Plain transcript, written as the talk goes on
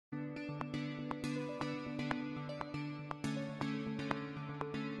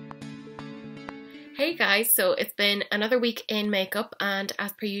Hey guys, so it's been another week in makeup, and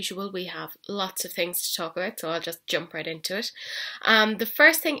as per usual we have lots of things to talk about, so I'll just jump right into it. The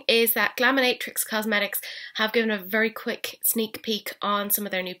first thing is that Glaminatrix Cosmetics have given a very quick sneak peek on some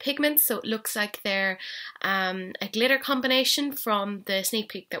of their new pigments, so it looks like they're a glitter combination from the sneak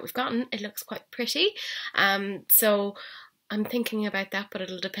peek that we've gotten. It looks quite pretty, so I'm thinking about that, but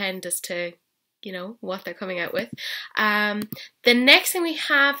it'll depend as to what they're coming out with. The next thing we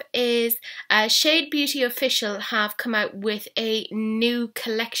have is Shade Beauty Official have come out with a new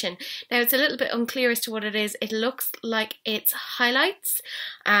collection. Now it's a little bit unclear as to what it is. It looks like it's highlights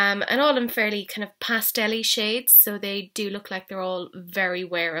and all in fairly kind of pastel-y shades, so they do look like they're all very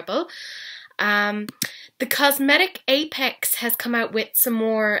wearable. The Cosmetic Apex has come out with some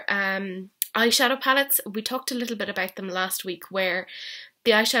more eyeshadow palettes. We talked a little bit about them last week, where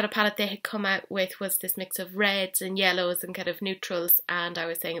the eyeshadow palette they had come out with was this mix of reds and yellows and kind of neutrals, and I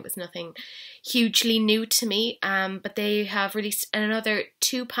was saying it was nothing hugely new to me, but they have released another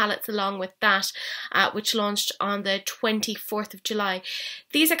 2 palettes along with that, which launched on the 24th of July.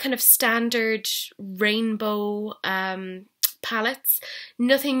 These are kind of standard rainbow palettes.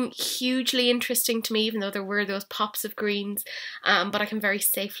 Nothing hugely interesting to me, even though there were those pops of greens, but I can very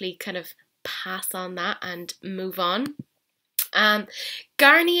safely kind of pass on that and move on.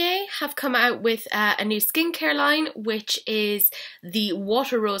 Garnier have come out with a new skincare line, which is the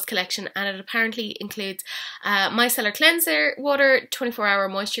Water Rose collection, and it apparently includes micellar cleanser water, 24-hour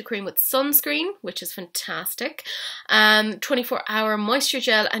moisture cream with sunscreen, which is fantastic, 24-hour moisture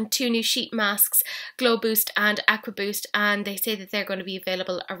gel, and 2 new sheet masks, Glow Boost and Aqua Boost, and they say that they're going to be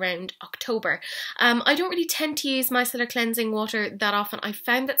available around October. I don't really tend to use micellar cleansing water that often. I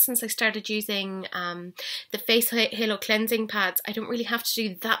found that since I started using the Face Halo cleansing pads, I don't really have to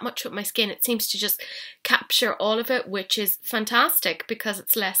do that much with my skin. It seems to just capture all of it, which is fantastic because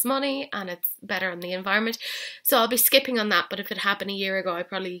it's less money and it's better on the environment. So I'll be skipping on that, but if it happened a year ago, I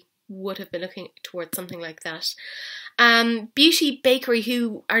probably would have been looking towards something like that. Beauty Bakery,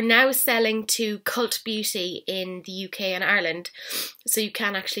 who are now selling to Cult Beauty in the UK and Ireland, so you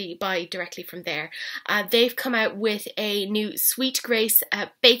can actually buy directly from there. They've come out with a new Sweet Grace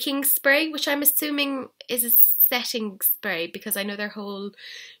baking spray, which I'm assuming is a setting spray, because I know their whole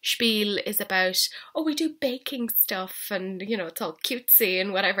spiel is about, oh, we do baking stuff and it's all cutesy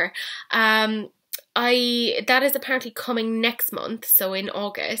and whatever. That is apparently coming next month, so in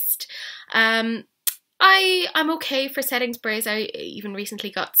August. I'm okay for setting sprays. I even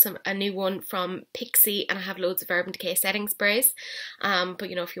recently got a new one from Pixi, and I have loads of Urban Decay setting sprays. But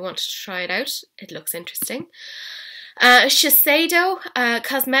if you wanted to try it out, it looks interesting. Shiseido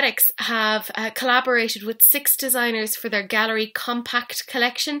Cosmetics have collaborated with 6 designers for their Gallery Compact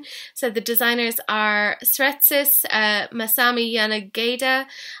collection. So the designers are Sretsis, Masami Yanagida,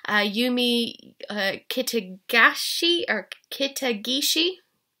 Yumi Kitagishi.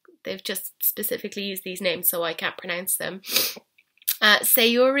 They've just specifically used these names, so I can't pronounce them.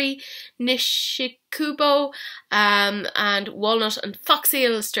 Sayuri Nishikubo, and Walnut and Foxy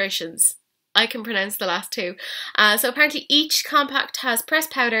Illustrations. I can pronounce the last 2. So apparently each compact has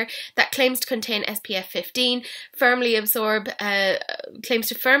pressed powder that claims to contain SPF 15, claims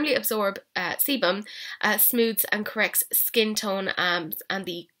to firmly absorb sebum, smooths and corrects skin tone, and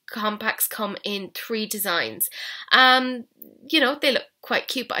the compacts come in 3 designs. They look quite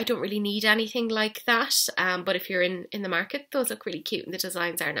cute, but I don't really need anything like that. But if you're in the market, those look really cute and the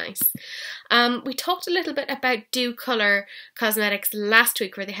designs are nice. We talked a little bit about Dew Colour Cosmetics last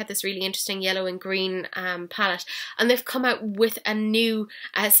week, where they had this really interesting yellow and green palette, and they've come out with a new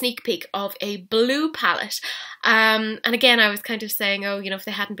sneak peek of a blue palette. And again, I was kind of saying, oh, if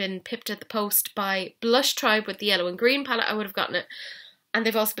they hadn't been pipped at the post by Blush Tribe with the yellow and green palette, I would have gotten it. And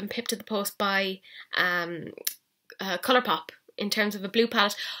they've also been pipped at the post by Colourpop in terms of a blue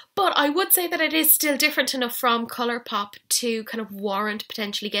palette. But I would say that it is still different enough from Colourpop to kind of warrant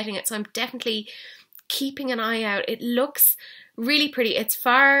potentially getting it. So I'm definitely keeping an eye out. It looks really pretty. It's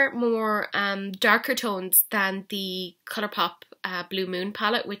far more darker tones than the Colourpop Blue Moon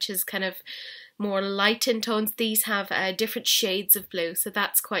palette, which is kind of more light in tones. These have different shades of blue, so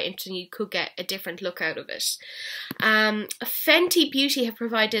that's quite interesting. You could get a different look out of it. Fenty Beauty have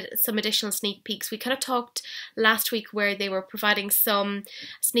provided some additional sneak peeks. We kind of talked last week where they were providing some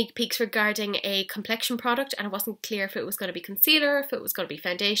sneak peeks regarding a complexion product, and it wasn't clear if it was going to be concealer, if it was going to be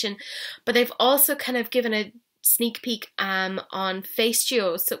foundation, but they've also kind of given a sneak peek on face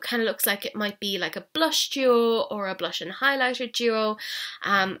duos, so it kind of looks like it might be like a blush duo or a blush and highlighter duo,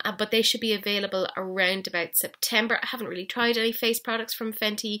 but they should be available around about September. I haven't really tried any face products from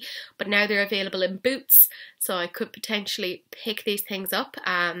Fenty, but now they're available in Boots, so I could potentially pick these things up.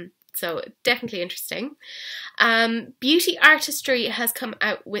 So definitely interesting. Beauty Artistry has come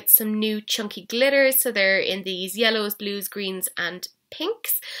out with some new chunky glitters. So they're in these yellows, blues, greens and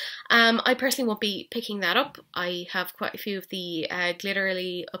pinks. I personally won't be picking that up. I have quite a few of the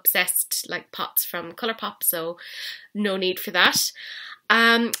glitterily obsessed like pots from Colourpop, so no need for that.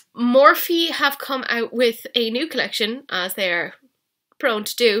 Morphe have come out with a new collection, as they are prone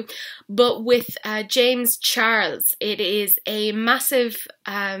to do, but with James Charles. It is a massive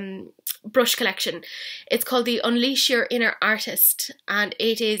brush collection. It's called the Unleash Your Inner Artist, and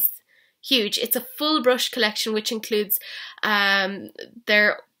it is huge. It's a full brush collection which includes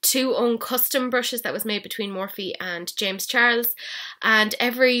their 2 own custom brushes that was made between Morphe and James Charles, and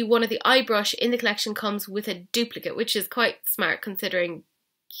every one of the eye brush in the collection comes with a duplicate, which is quite smart considering,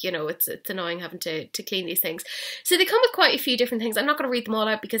 you know, it's annoying having to clean these things. So they come with quite a few different things. I'm not going to read them all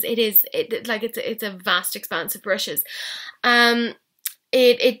out because it's a vast expanse of brushes. The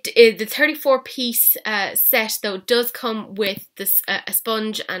 34-piece set though does come with this a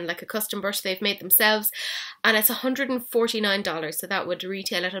sponge and like a custom brush they've made themselves, and it's $149. So that would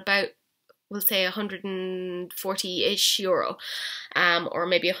retail at about, we'll say, 140-ish euro, or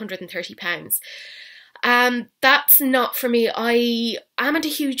maybe £130. That's not for me. I am not a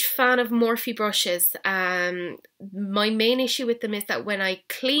huge fan of Morphe brushes. My main issue with them is that when I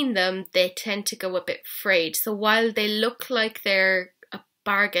clean them, they tend to go a bit frayed. So while they look like they're a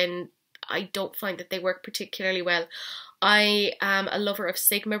bargain, I don't find that they work particularly well. I am a lover of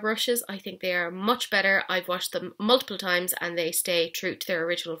Sigma brushes. I think they are much better. I've washed them multiple times and they stay true to their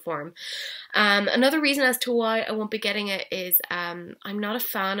original form. Another reason as to why I won't be getting it is I'm not a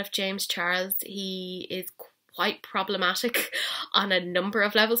fan of James Charles. He is quite problematic on a number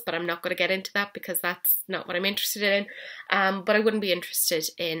of levels, but I'm not going to get into that because that's not what I'm interested in. But I wouldn't be interested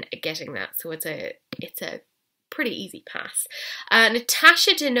in getting that. So it's a pretty easy pass.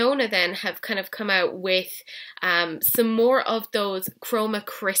 Natasha Denona then have kind of come out with some more of those Chroma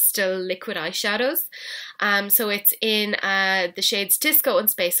Crystal liquid eyeshadows. So it's in the shades Disco and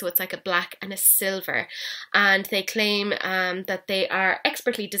Space, so it's like a black and a silver. And they claim that they are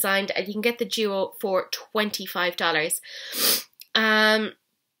expertly designed, and you can get the duo for $25. I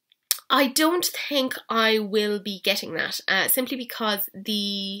don't think I will be getting that, simply because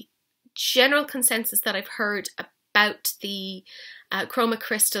the general consensus that I've heard about the Chroma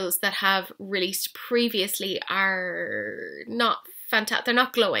crystals that have released previously are not fantastic. They're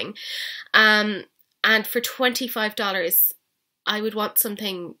not glowing. And for $25, I would want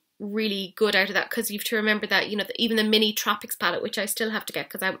something really good out of that, because you have to remember that, you know, even the mini Tropics palette, which I still have to get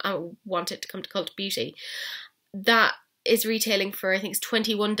because I want it to come to Cult Beauty, that is retailing for, I think it's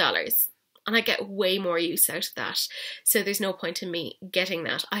 $21. And I get way more use out of that. So there's no point in me getting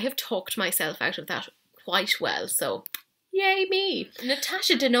that. I have talked myself out of that quite well. So yay me.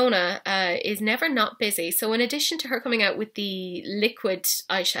 Natasha Denona is never not busy. So in addition to her coming out with the liquid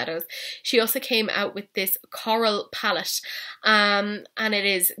eyeshadows, she also came out with this coral palette. And it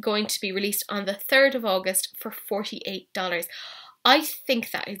is going to be released on the 3rd of August for $48. I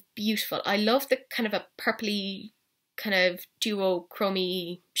think that is beautiful. I love the kind of a purpley kind of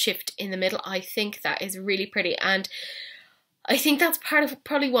duochrome shift in the middle. I think that is really pretty, and I think that's part of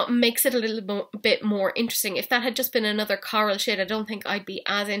probably what makes it a little bit more interesting. If that had just been another coral shade, I don't think I'd be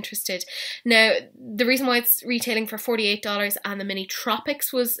as interested. Now, the reason why it's retailing for $48 and the Mini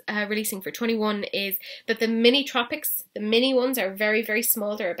Tropics was releasing for $21 is that the Mini Tropics, the mini ones, are very, very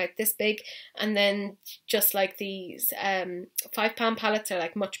small. They're about this big, and then just like these 5-pan palettes are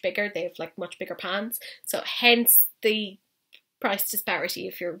like much bigger. They have like much bigger pans, so hence the price disparity,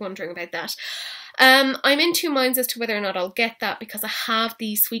 if you're wondering about that. I'm in 2 minds as to whether or not I'll get that, because I have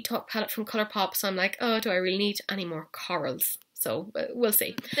the Sweet Talk palette from Colourpop, so I'm like, oh, do I really need any more corals? So we'll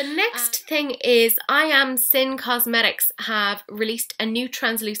see. The next thing is I Am Sin Cosmetics have released a new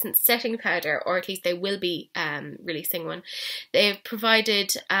translucent setting powder, or at least they will be releasing one. They've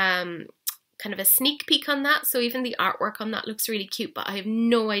provided kind of a sneak peek on that, so even the artwork on that looks really cute, but I have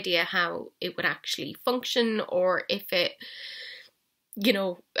no idea how it would actually function, or if it, you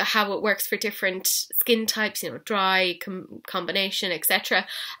know, how it works for different skin types, you know, dry, combination, etc.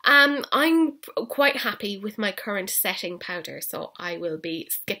 I'm quite happy with my current setting powder, so I will be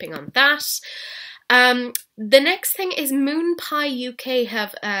skipping on that. The next thing is Moon Pie UK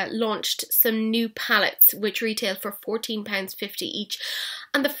have launched some new palettes which retail for £14.50 each.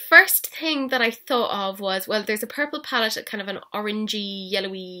 And the first thing that I thought of was, well, there's a purple palette, a kind of an orangey,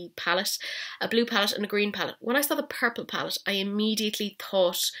 yellowy palette, a blue palette and a green palette. When I saw the purple palette, I immediately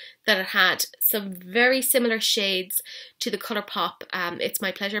thought that it had some very similar shades to the Colourpop It's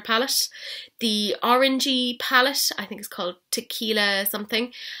My Pleasure palette. The orangey palette, I think it's called Tequila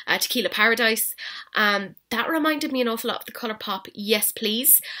something, Tequila Paradise. That reminded me an awful lot of the Colourpop Yes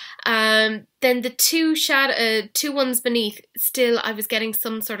Please. Then the two ones beneath, still I was getting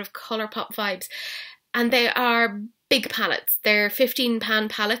some sort of Colourpop vibes, and they are big palettes. They're £15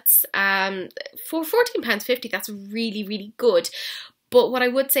 palettes. For £14.50, that's really, really good. But what I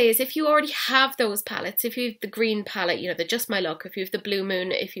would say is, if you already have those palettes, if you have the green palette, you know, the Just My Luck, if you have the Blue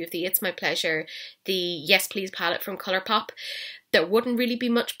Moon, if you have the It's My Pleasure, the Yes Please palette from Colourpop, there wouldn't really be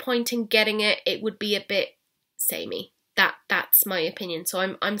much point in getting it. It would be a bit samey. That's my opinion,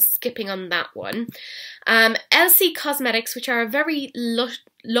 so I'm skipping on that one. LC Cosmetics, which are a very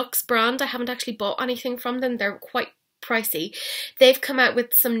luxe brand. I haven't actually bought anything from them. They're quite pricey. They've come out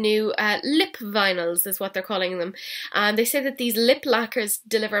with some new lip vinyls, is what they're calling them. And they say that these lip lacquers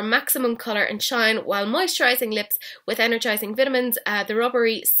deliver maximum colour and shine while moisturising lips with energising vitamins. The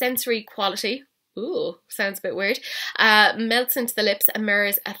rubbery sensory quality, ooh, sounds a bit weird, melts into the lips and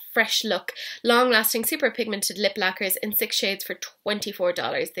mirrors a fresh look. Long-lasting, super pigmented lip lacquers in 6 shades for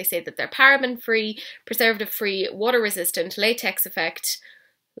 $24. They say that they're paraben-free, preservative-free, water-resistant, latex effect,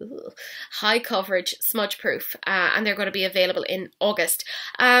 ooh, high coverage, smudge proof, and they're going to be available in August.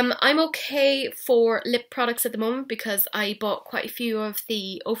 I'm okay for lip products at the moment because I bought quite a few of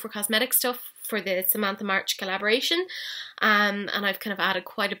the Ofra Cosmetics stuff for the Samantha March collaboration, and I've kind of added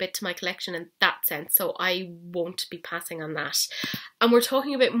quite a bit to my collection in that sense, so I won't be passing on that. And we're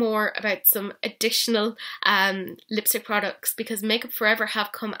talking a bit more about some additional lipstick products because Makeup Forever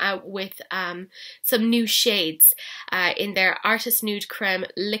have come out with some new shades in their Artist Nude Creme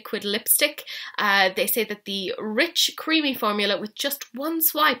liquid lipstick. They say that the rich, creamy formula with just one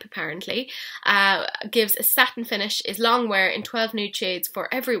swipe apparently gives a satin finish, is long wear in 12 nude shades for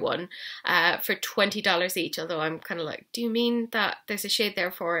everyone for $20 each, although I'm kind of like, do you mean that there's a shade there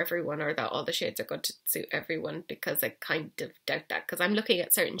for everyone, or that all the shades are going to suit everyone? Because I kind of doubt that, because I'm looking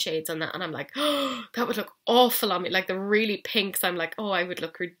at certain shades on that and I'm like, oh, that would look awful on me. Like the really pinks, I'm like, oh, I would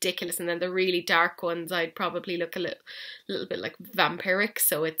look ridiculous, and then the really dark ones, I'd probably look a little bit like vampiric,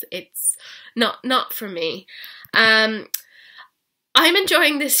 so it's not for me. I'm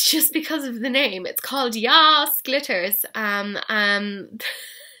enjoying this just because of the name. It's called Yas Glitters,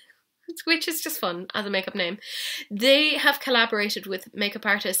 which is just fun as a makeup name. They have collaborated with makeup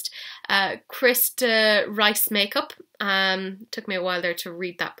artist Krista Rice Makeup. Took me a while there to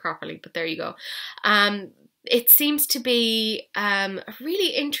read that properly, but there you go. It seems to be a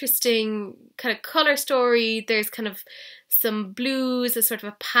really interesting kind of colour story. There's kind of some blues, a sort of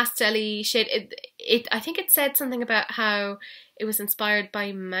a pastel-y shade. I think it said something about how it was inspired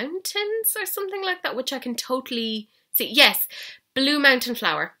by mountains or something like that, which I can totally see. Yes, Blue Mountain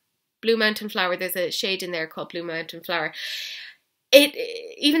Flower. Blue Mountain Flower, there's a shade in there called Blue Mountain Flower.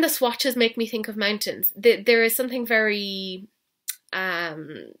 Even the swatches make me think of mountains. There is something very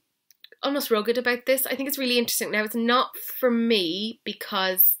almost rugged about this. I think it's really interesting. Now, it's not for me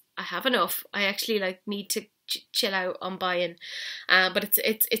because I have enough. I actually need to chill out on buying, but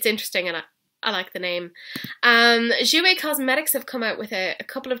it's interesting, and I like the name. Jouer Cosmetics have come out with a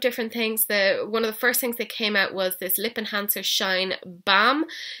couple of different things. One of the first things they came out was this Lip Enhancer Shine Balm.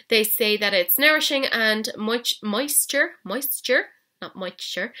 They say that it's nourishing and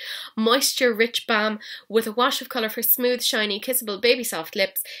moisture-rich balm with a wash of colour for smooth, shiny, kissable, baby soft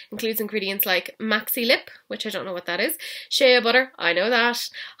lips. Includes ingredients like Maxi Lip, which I don't know what that is, shea butter, I know that,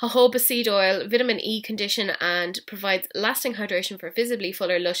 jojoba seed oil, vitamin E condition, and provides lasting hydration for visibly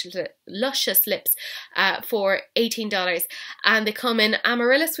fuller, luscious lips for $18. And they come in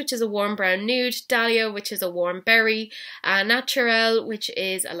Amaryllis, which is a warm brown nude, Dahlia, which is a warm berry, Naturel, which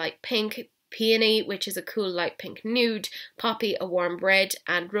is a light pink, Peony, which is a cool light pink nude, Poppy, a warm red,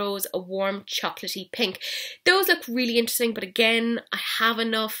 and Rose, a warm chocolatey pink. Those look really interesting, but again, I have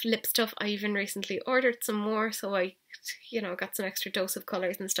enough lip stuff. I even recently ordered some more, so I, got some extra dose of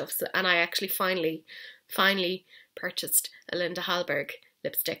colours and stuff. And I actually finally purchased a Linda Hallberg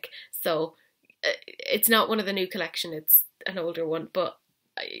lipstick. So it's not one of the new collection, it's an older one, but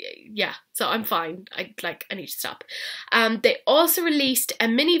yeah, so I'm fine. I need to stop. They also released a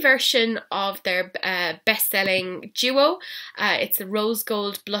mini version of their best-selling duo. It's the Rose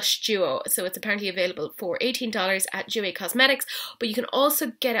Gold Blush Duo. So it's apparently available for $18 at Jouer Cosmetics, but you can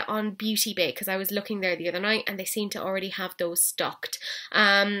also get it on Beauty Bay, because I was looking there the other night and they seem to already have those stocked.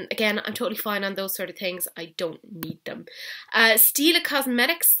 Again, I'm totally fine on those sort of things. I don't need them. Stila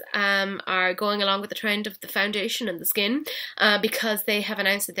Cosmetics are going along with the trend of the foundation and the skin, because they have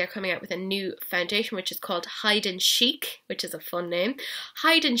announced that they're coming out with a new foundation which is called Hide and Chic, which is a fun name.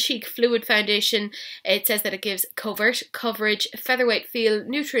 Hide and Chic Fluid Foundation. It says that it gives covert coverage, featherweight feel,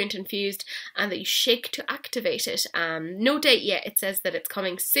 nutrient infused, and that you shake to activate it. No date yet. It says that it's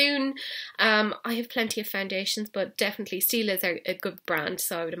coming soon. I have plenty of foundations, but definitely Stila is a good brand,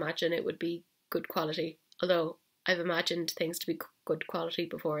 so I would imagine it would be good quality, although I've imagined things to be good quality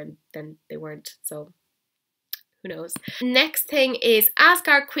before and then they weren't, so who knows. Next thing is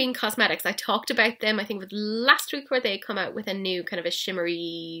Asgard Queen Cosmetics. I talked about them, I think it was last week, where they come out with a new kind of a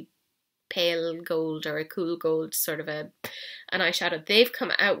shimmery pale gold or a cool gold sort of an eyeshadow. They've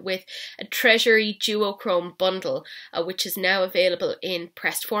come out with a Treasury Duochrome bundle, which is now available in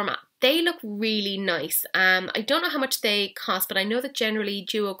pressed format. They look really nice. I don't know how much they cost, but I know that generally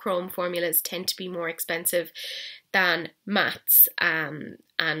duochrome formulas tend to be more expensive than mattes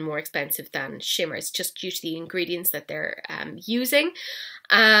and more expensive than shimmers, just due to the ingredients that they're using.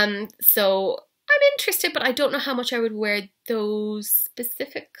 So I'm interested, but I don't know how much I would wear those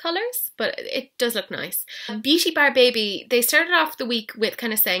specific colours, but it does look nice. Beauty Bar Baby, they started off the week with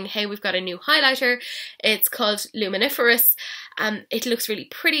kind of saying, hey, we've got a new highlighter. It's called Luminiferous. It looks really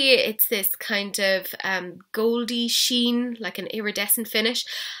pretty. It's this kind of goldy sheen, like an iridescent finish.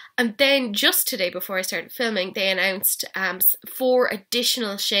 And then just today, before I started filming, they announced 4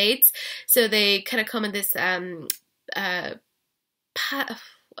 additional shades. So they kind of come in this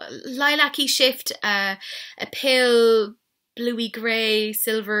lilac-y shift, a pale bluey grey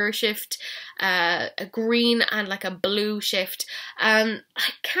silver shift, a green and like a blue shift. I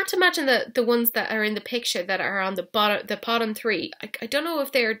can't imagine the ones that are in the picture that are on the bottom 3. I don't know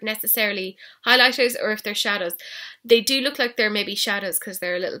if they're necessarily highlighters or if they're shadows. They do look like they're maybe shadows because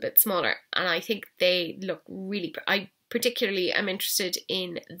they're a little bit smaller, and I think they look really particularly am interested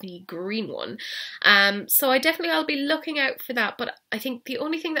in the green one. So I'll be looking out for that, but I think the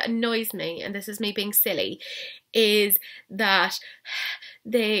only thing that annoys me, and this is me being silly, is that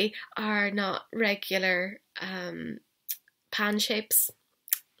they are not regular pan shapes.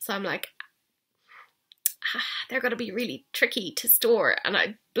 So I'm like, they're going to be really tricky to store, and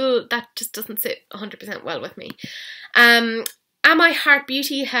that just doesn't sit 100% well with me. Am I Heart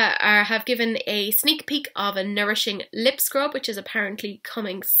Beauty have given a sneak peek of a nourishing lip scrub, which is apparently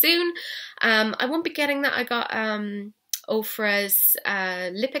coming soon. I won't be getting that. I got Ofra's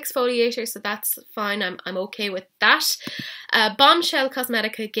lip exfoliator, so that's fine. I'm okay with that. Bombshell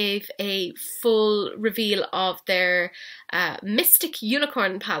Cosmetica gave a full reveal of their Mystic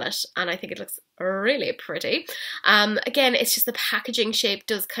Unicorn palette, and I think it looks really pretty. Again, it's just the packaging shape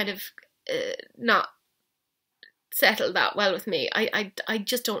does kind of not settle that well with me. I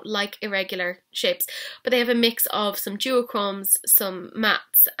just don't like irregular shapes, but they have a mix of some duochromes, some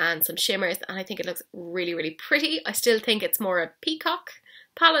mattes and some shimmers, and I think it looks really, really pretty. I still think it's more a peacock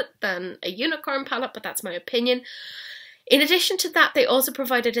palette than a unicorn palette, but that's my opinion. In addition to that, they also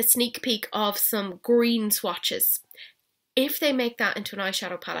provided a sneak peek of some green swatches. If they make that into an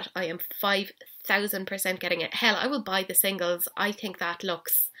eyeshadow palette, I am 5,000% getting it. Hell, I will buy the singles. I think that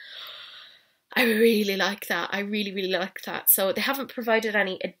looks... I really like that. I really, really like that. So they haven't provided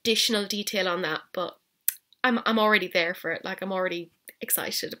any additional detail on that, but I'm already there for it. Like, I'm already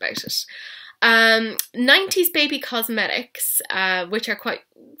excited about it. 90s Baby Cosmetics, which are quite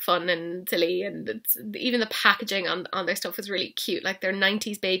fun and silly, and even the packaging on their stuff is really cute. Like, their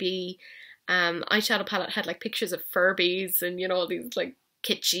 90s Baby eyeshadow palette had like pictures of Furbies and, you know, all these like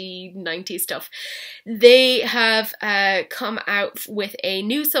kitschy 90s stuff. They have come out with a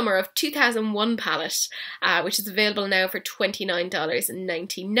new Summer of 2001 palette, which is available now for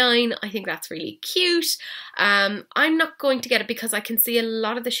 $29.99. I think that's really cute. I'm not going to get it because I can see a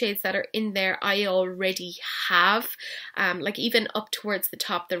lot of the shades that are in there I already have, like even up towards the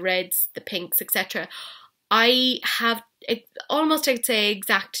top, the reds, the pinks, etc. I have almost, I'd say,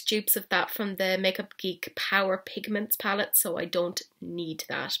 exact dupes of that from the Makeup Geek Power Pigments palette, so I don't need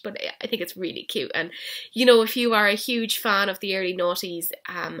that, but I think it's really cute. And, you know, if you are a huge fan of the early noughties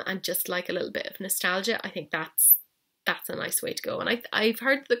and just like a little bit of nostalgia, I think that's that's a nice way to go. And I've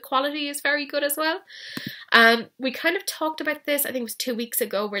heard the quality is very good as well. We kind of talked about this, I think it was 2 weeks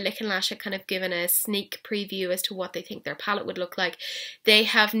ago, where Lick & Lash had kind of given a sneak preview as to what they think their palette would look like. They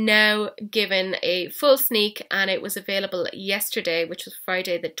have now given a full sneak, and it was available yesterday, which was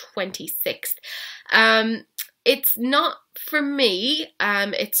Friday the 26th. It's not for me,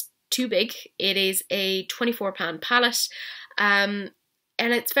 it's too big. It is a £24 palette.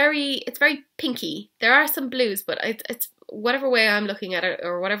 And it's very pinky. There are some blues, but it's whatever way I'm looking at it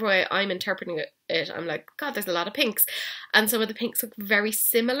or whatever way I'm interpreting it, I'm like, God, there's a lot of pinks. And some of the pinks look very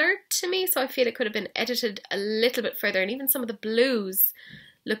similar to me, so I feel it could have been edited a little bit further. And even some of the blues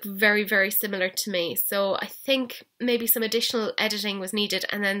look very, very similar to me. So I think maybe some additional editing was needed.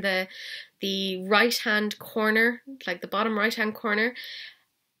 And then the right-hand corner, like the bottom right-hand corner,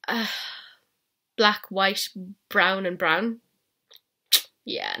 black, white, brown and brown.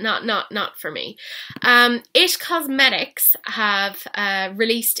 Yeah, not for me. It Cosmetics have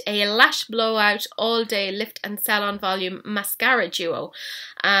released a Lash Blowout All Day Lift and Salon Volume Mascara Duo,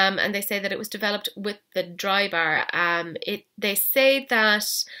 and they say that it was developed with the Drybar. They say that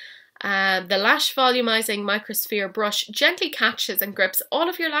the lash volumizing microsphere brush gently catches and grips all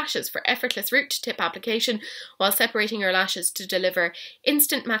of your lashes for effortless root to tip application while separating your lashes to deliver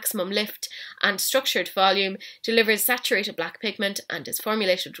instant maximum lift and structured volume, delivers saturated black pigment, and is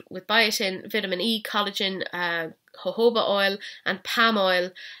formulated with biotin, vitamin E, collagen, jojoba oil and palm oil,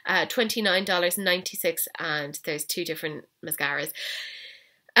 $29.96, and there's 2 different mascaras.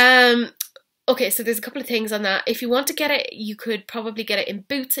 Okay, so there's a couple of things on that. If you want to get it, you could probably get it in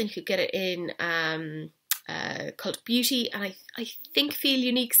Boots, and you could get it in Cult Beauty, and I think Feel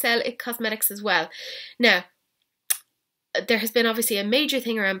Unique sell It Cosmetics as well. Now, there has been obviously a major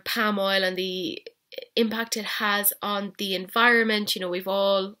thing around palm oil and the impact it has on the environment. You know, we've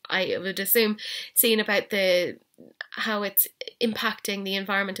all, I would assume, seen about how it's impacting the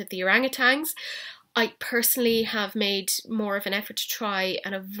environment of the orangutans. I personally have made more of an effort to try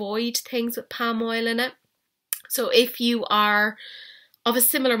and avoid things with palm oil in it. So if you are of a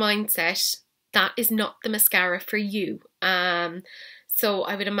similar mindset, that is not the mascara for you. So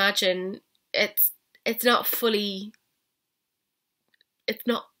I would imagine it's not fully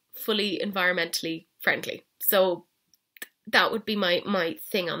environmentally friendly. So that would be my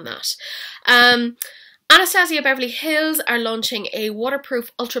thing on that. Anastasia Beverly Hills are launching a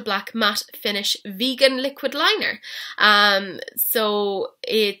waterproof ultra black matte finish vegan liquid liner. So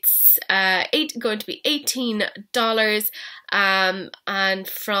it's going to be $18, and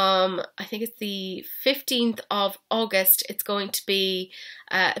from, I think it's the 15th of August, it's going to be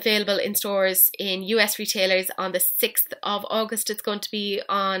available in stores in US retailers. On the 6th of August, it's going to be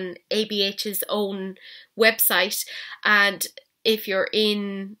on ABH's own website, and if you're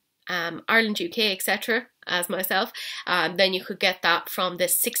in Ireland, UK, etc., as myself, then you could get that from the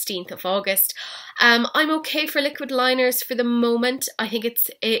 16th of August. I'm okay for liquid liners for the moment. I think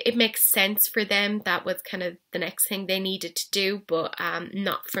it makes sense for them. That was kind of the next thing they needed to do, but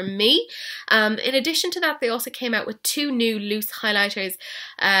not for me. In addition to that, they also came out with 2 new loose highlighters,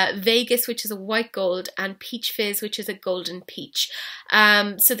 Vegas, which is a white gold, and Peach Fizz, which is a golden peach.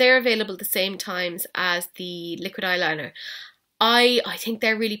 So they're available at the same times as the liquid eyeliner. I think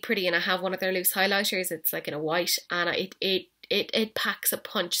they're really pretty, and I have one of their loose highlighters. It's like in a white, and it packs a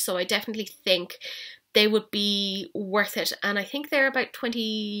punch. So I definitely think they would be worth it. And I think they're about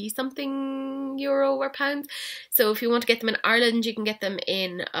 20 something euro or pounds. So if you want to get them in Ireland, you can get them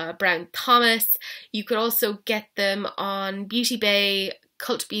in Brown Thomas. You could also get them on Beauty Bay,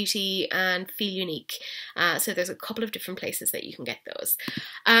 Cult Beauty and Feel Unique. So there's a couple of different places that you can get those.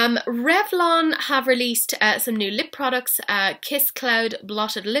 Revlon have released some new lip products, Kiss Cloud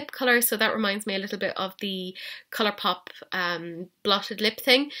Blotted Lip Colour. So that reminds me a little bit of the Colourpop blotted lip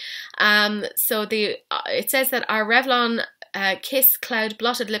thing. So it says that our Revlon Kiss Cloud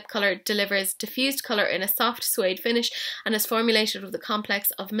Blotted Lip Colour delivers diffused colour in a soft suede finish and is formulated with a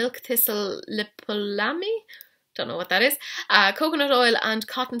complex of milk thistle lipolami, don't know what that is, coconut oil and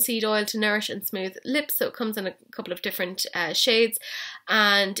cottonseed oil to nourish and smooth lips. So it comes in a couple of different shades,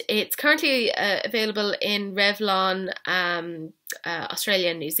 and it's currently available in Revlon, Australia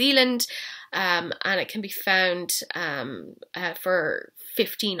and New Zealand, and it can be found for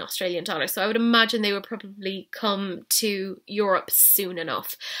 $15 Australian. So I would imagine they would probably come to Europe soon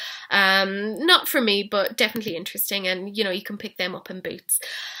enough. Not for me, but definitely interesting, and you know, you can pick them up in Boots.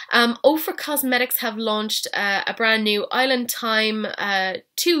 Ofra Cosmetics have launched a brand new Island Time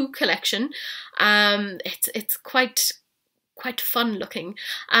 2 collection. It's quite quite fun looking.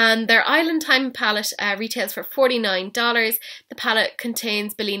 And their Island Time palette retails for $49. The palette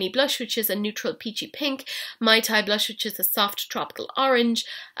contains Bellini blush, which is a neutral peachy pink, Mai Tai blush, which is a soft tropical orange,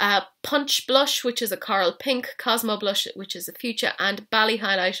 Punch blush, which is a coral pink, Cosmo blush, which is a fuchsia, and Bali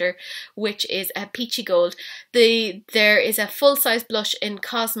highlighter, which is a peachy gold. There is a full-size blush in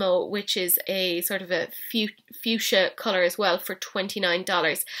Cosmo, which is a sort of a fuchsia colour as well, for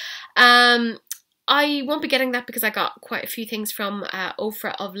 $29. I won't be getting that because I got quite a few things from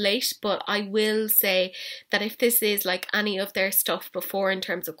Ofra of late, but I will say that if this is like any of their stuff before in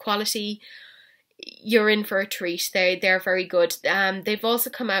terms of quality, you're in for a treat. They're very good. They've also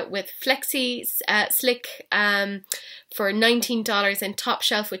come out with Flexi Slick for $19 in Top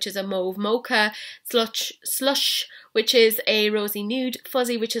Shelf, which is a mauve mocha, Slush, which is a rosy nude,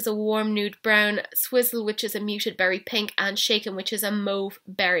 Fuzzy, which is a warm nude brown, Swizzle, which is a muted berry pink, and Shaken, which is a mauve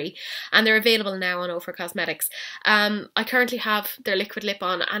berry. And they're available now on Ofra Cosmetics. I currently have their liquid lip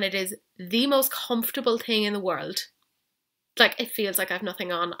on, and it is the most comfortable thing in the world. Like, it feels like I have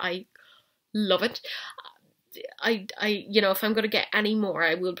nothing on. I love it. You know, if I'm going to get any more,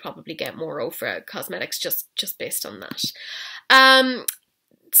 I will probably get more Ofra Cosmetics just based on that.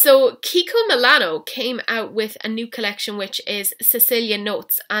 So Kiko Milano came out with a new collection, which is Sicilian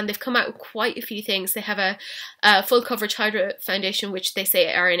Notes, and they've come out with quite a few things. They have a full coverage Hydra foundation, which they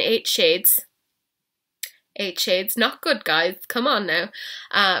say are in 8 shades. 8 shades, not good, guys, come on now.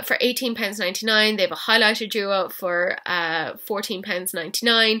 For £18.99. They have a highlighter duo for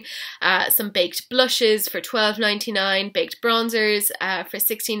 £14.99. Some baked blushes for £12.99. Baked bronzers for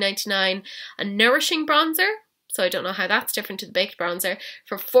 £16.99. A nourishing bronzer, so I don't know how that's different to the baked bronzer,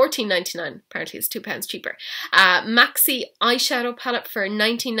 for $14.99. Apparently it's £2 cheaper. Maxi eyeshadow palette for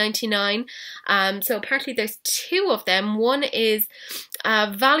 $19.99. So apparently there's 2 of them. One is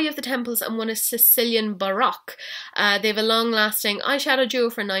Valley of the Temples and one is Sicilian Baroque. They have a long-lasting eyeshadow duo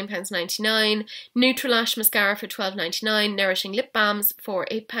for £9.99. Neutral Lash mascara for £12.99. Nourishing lip balms for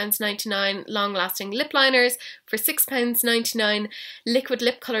 £8.99. Long-lasting lip liners for £6.99. Liquid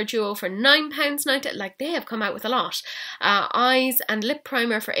lip colour duo for £9.99. Like, they have come out with a lot. Eyes and lip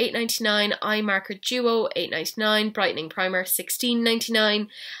primer for $8.99. Eye marker duo $8.99. Brightening primer $16.99.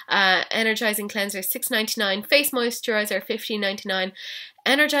 Energizing cleanser $6.99. Face moisturizer $15.99.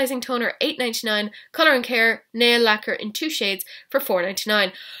 Energizing toner $8.99. Colour and Care nail lacquer in 2 shades for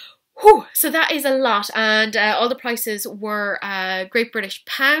 $4.99. Whew, so that is a lot, and all the prices were Great British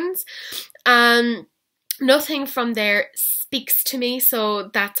pounds. Nothing from there speaks to me,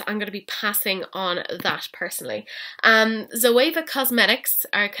 so I'm going to be passing on that personally. Zoeva Cosmetics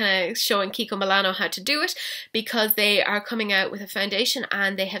are kind of showing Kiko Milano how to do it, because they are coming out with a foundation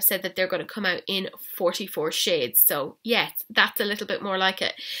and they have said that they're going to come out in 44 shades. So yes, that's a little bit more like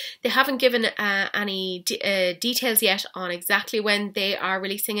it. They haven't given any details yet on exactly when they are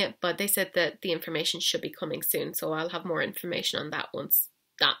releasing it, but they said that the information should be coming soon, so I'll have more information on that once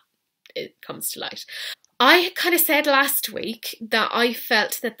that it comes to light. I kind of said last week that I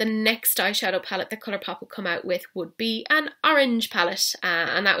felt that the next eyeshadow palette that Colourpop would come out with would be an orange palette,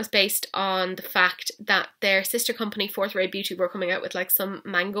 and that was based on the fact that their sister company, Fourth Ray Beauty, were coming out with like some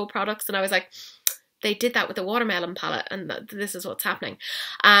mango products, and I was like, they did that with the watermelon palette, and this is what's happening.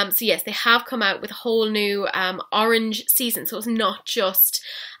 So yes, they have come out with a whole new orange season, so it's not just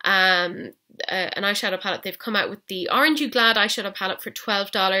an eyeshadow palette. They've come out with the Orange You Glad eyeshadow palette for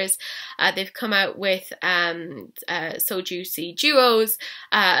 $12. They've come out with So Juicy duos,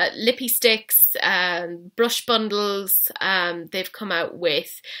 lippy sticks, brush bundles. They've come out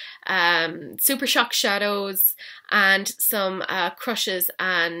with Super Shock shadows and some crushes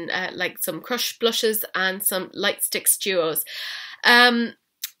and like some crush blushes and some light sticks duos.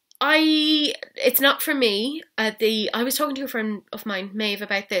 It's not for me. I was talking to a friend of mine, Maeve,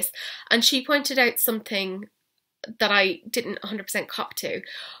 about this, and she pointed out something that I didn't 100% cop to,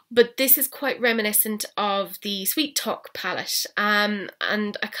 but this is quite reminiscent of the Sweet Talk palette, and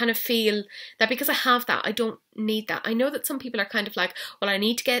I kind of feel that because I have that, I don't need that. I know that some people are kind of like, well, I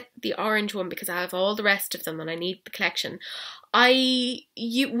need to get the orange one because I have all the rest of them and I need the collection.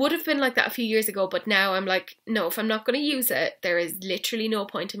 You would have been like that a few years ago, but now I'm like, no, if I'm not going to use it, there is literally no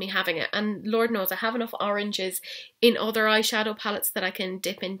point in me having it. And Lord knows I have enough oranges in other eyeshadow palettes that I can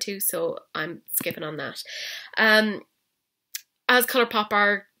dip into, so I'm skipping on that. As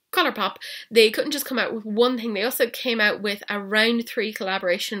Colourpop, they couldn't just come out with one thing. They also came out with a round 3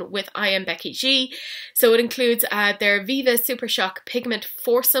 collaboration with I Am Becky G. So it includes their Viva Super Shock Pigment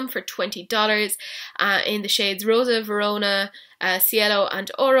Foursome for $20 in the shades Rosa, Verona, Cielo and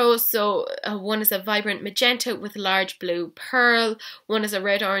Oro. So one is a vibrant magenta with large blue pearl, one is a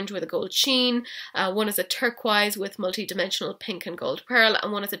red orange with a gold sheen, one is a turquoise with multi-dimensional pink and gold pearl,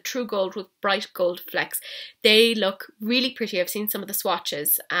 and one is a true gold with bright gold flecks. They look really pretty. I've seen some of the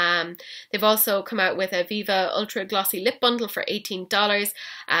swatches. They've also come out with a Viva Ultra Glossy Lip Bundle for $18,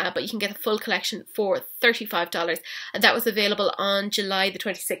 but you can get the full collection for $35. And that was available on July the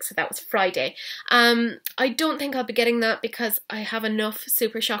 26th, so that was Friday. I don't think I'll be getting that because I have enough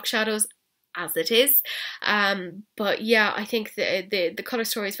Super Shock shadows as it is. But yeah, I think the colour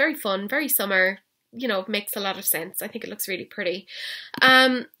story is very fun, very summer, you know, makes a lot of sense. I think it looks really pretty.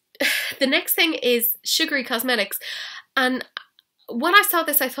 The next thing is Sugary Cosmetics, and when I saw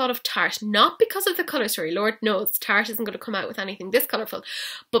this I thought of Tarte, not because of the colour story, Lord knows Tarte isn't going to come out with anything this colourful,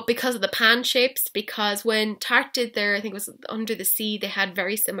 but because of the pan shapes, because when Tarte did their, I think it was Under the Sea, they had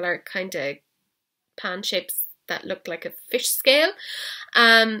very similar kind of pan shapes that looked like a fish scale,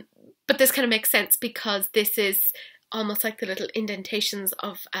 but this kind of makes sense because this is almost like the little indentations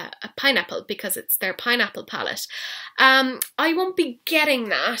of a pineapple, because it's their pineapple palette. I won't be getting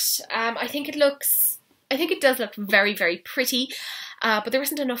that. I think it does look very, very pretty, but there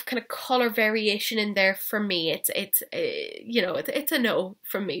isn't enough kind of colour variation in there for me. It's a no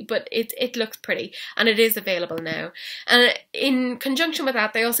from me, but it looks pretty and it is available now. And in conjunction with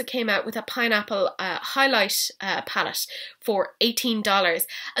that, they also came out with a pineapple highlight palette for $18,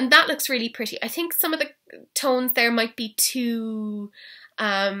 and that looks really pretty. I think some of the tones there might be too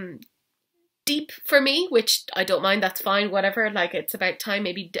deep for me, which I don't mind, that's fine, whatever, like it's about time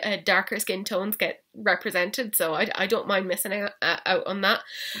maybe darker skin tones get represented, so I don't mind missing out on that,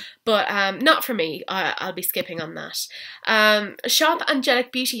 but not for me. I'll be skipping on that. Shop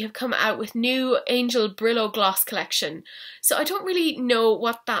Angelic Beauty have come out with new Angel Brillo Gloss collection, so I don't really know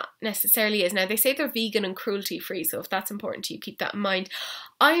what that necessarily is. Now they say they're vegan and cruelty free, so if that's important to you, keep that in mind.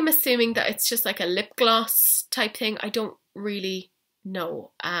 I'm assuming that it's just like a lip gloss type thing. I don't really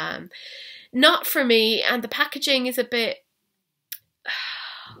know. Not for me, and the packaging is a bit,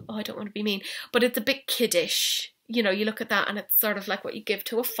 oh, I don't want to be mean, but it's a bit kiddish. You know, you look at that and it's sort of like what you give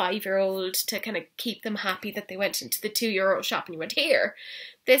to a 5-year-old to kind of keep them happy that they went into the €2 shop and you went, here,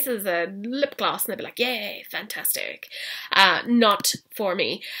 this is a lip gloss, and they'd be like, yay, fantastic. Not for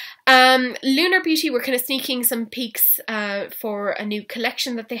me. Lunar Beauty were kind of sneaking some peeks for a new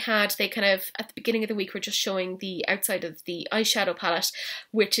collection that they had. They kind of, at the beginning of the week, were just showing the outside of the eyeshadow palette,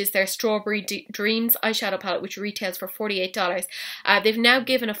 which is their Strawberry Dreams eyeshadow palette, which retails for $48. They've now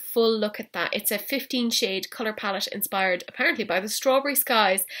given a full look at that. It's a 15-shade colour palette inspired, apparently, by the Strawberry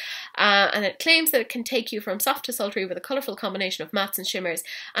Skies, and it claims that it can take you from soft to sultry with a colourful combination of mattes and shimmers,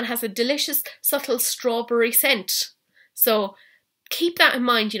 and has a delicious, subtle strawberry scent. So keep that in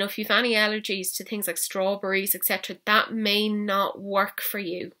mind. You know, if you've any allergies to things like strawberries, etc., that may not work for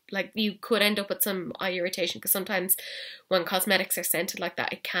you. Like, you could end up with some eye irritation, because sometimes when cosmetics are scented like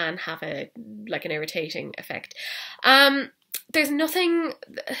that, it can have an irritating effect. There's nothing,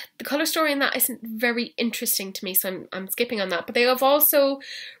 the colour story in that isn't very interesting to me, so I'm skipping on that. But they have also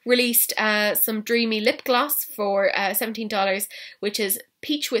released some Dreamy lip gloss for $17, which is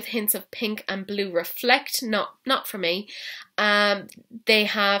peach with hints of pink and blue reflect, not for me. They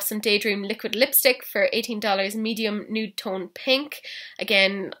have some Daydream liquid lipstick for $18, medium nude tone pink.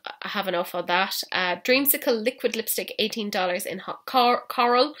 Again, I have enough of that. Dreamsicle liquid lipstick, $18 in hot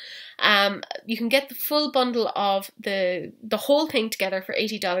coral. You can get the full bundle of the whole thing together for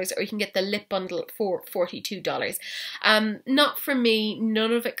 $80, or you can get the lip bundle for $42. Not for me,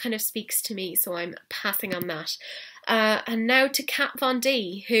 none of it kind of speaks to me, so I'm passing on that. And now to Kat Von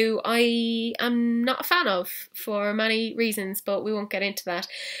D, who I am not a fan of for many reasons, but we won't get into that.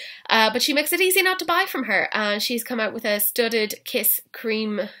 But she makes it easy not to buy from her. She's come out with a studded Kiss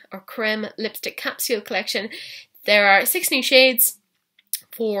Creme lipstick capsule collection. There are 6 new shades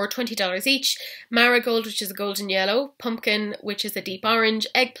for $20 each. Marigold, which is a golden yellow. Pumpkin, which is a deep orange.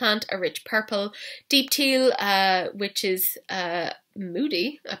 Eggplant, a rich purple. Deep teal, which is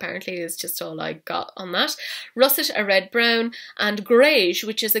moody, apparently, is just all I got on that. Russet, a red brown. And Greige,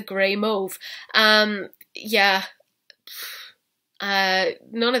 which is a grey mauve. Yeah.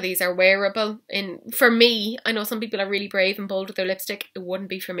 None of these are wearable. For me, I know some people are really brave and bold with their lipstick. It wouldn't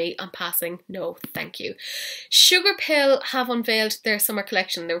be for me. I'm passing. No, thank you. Sugarpill have unveiled their summer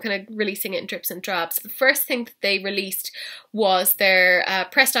collection. They were kind of releasing it in drips and drabs. The first thing that they released was their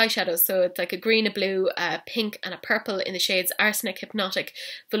pressed eyeshadows. So it's like a green, a blue, a pink and a purple in the shades Arsenic, Hypnotic,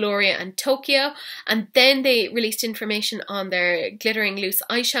 Valoria and Tokyo. And then they released information on their glittering loose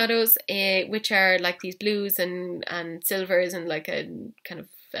eyeshadows, which are like these blues and silvers and like a kind of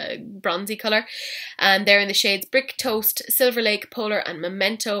bronzy colour. And they're in the shades Brick Toast, Silver Lake, Polar and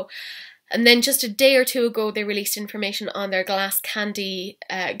Memento. And then just a day or two ago, they released information on their Glass Candy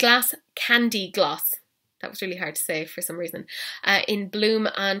Gloss. That was really hard to say for some reason. In Bloom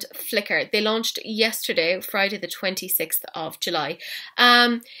and Flicker. They launched yesterday, Friday the 26th of July.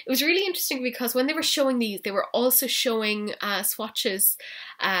 It was really interesting because when they were showing these, they were also showing swatches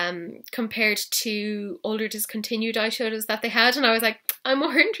compared to older discontinued eyeshadows that they had. And I was like, I'm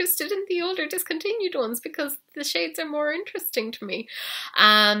more interested in the older discontinued ones because the shades are more interesting to me.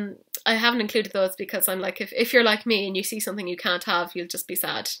 I haven't included those because I'm like, if you're like me and you see something you can't have, you'll just be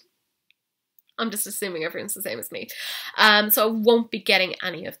sad. I'm just assuming everyone's the same as me. So I won't be getting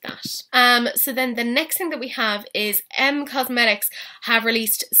any of that. So then the next thing that we have is M Cosmetics have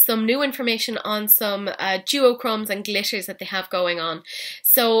released some new information on some duochromes and glitters that they have going on.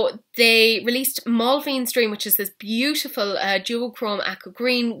 So they released Malvine's Dream, which is this beautiful duochrome aqua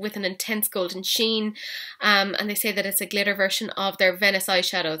green with an intense golden sheen. And they say that it's a glitter version of their Venice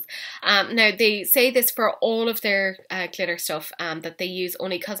eyeshadows. Now they say this for all of their glitter stuff, that they use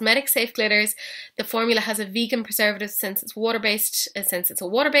only cosmetic safe glitters. The formula has a vegan preservative since it's a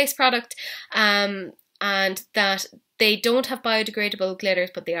water-based product, and that they don't have biodegradable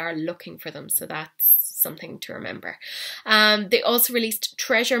glitters, but they are looking for them, so that's something to remember. They also released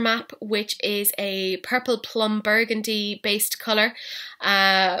Treasure Map, which is a purple plum burgundy based colour,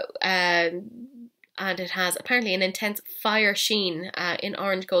 and it has apparently an intense fire sheen in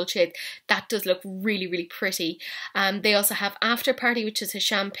orange gold shades. That does look really, really pretty. They also have After Party, which is a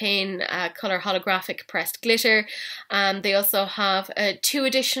champagne colour holographic pressed glitter. They also have 2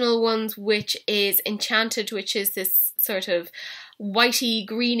 additional ones, which is Enchanted, which is this sort of whitey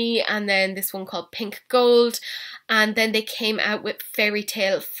greeny, and then this one called Pink Gold. And then they came out with Fairy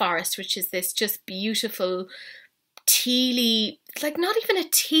Tale Forest, which is this just beautiful tealy, like not even a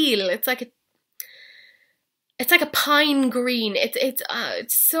teal, it's like a pine green.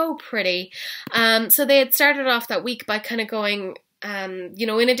 It's so pretty. So they had started off that week by kind of going, you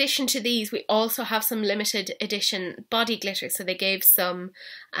know, in addition to these, we also have some limited edition body glitter. So they gave some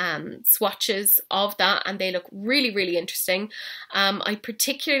swatches of that, and they look really, really interesting. I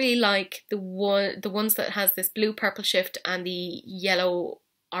particularly like the ones that has this blue purple shift and the yellow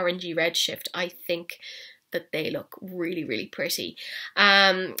orangey red shift. I think that they look really, really pretty.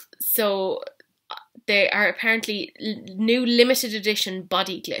 So they are apparently new limited edition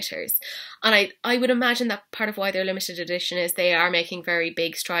body glitters, and I would imagine that part of why they're limited edition is they are making very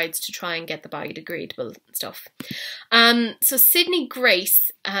big strides to try and get the biodegradable stuff. So Sydney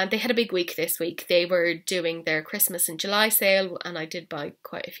Grace, they had a big week this week. They were doing their Christmas and July sale, and I did buy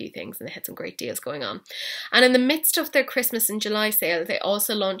quite a few things, and they had some great deals going on. And in the midst of their Christmas and July sale, they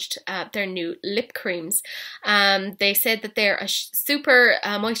also launched their new lip creams. They said that they're a super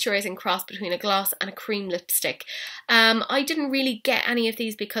moisturising cross between a gloss and a cream lipstick. I didn't really get any of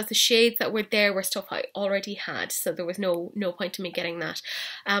these because the shades that were there were stuff I already had, so there was no point in me getting that.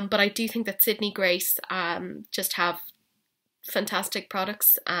 But I do think that Sydney Grace just have fantastic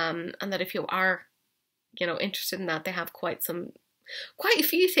products, and that if you are, you know, interested in that, they have quite a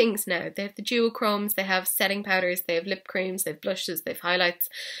few things now. They have the duochromes, they have setting powders, they have lip creams, they have blushes, they have highlights,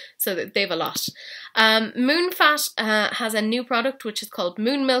 so that they have a lot. Moonfat has a new product which is called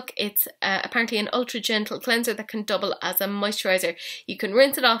Moon Milk. It's apparently an ultra gentle cleanser that can double as a moisturiser. You can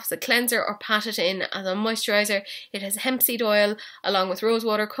rinse it off as a cleanser or pat it in as a moisturiser. It has hemp seed oil along with rose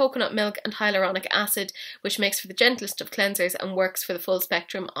water, coconut milk and hyaluronic acid, which makes for the gentlest of cleansers and works for the full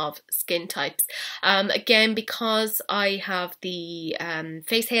spectrum of skin types. Again, because I have the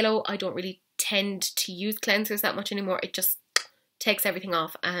face halo, I don't really tend to use cleansers that much anymore. It just takes everything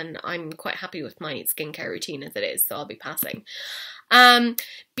off, and I'm quite happy with my skincare routine as it is, so I'll be passing.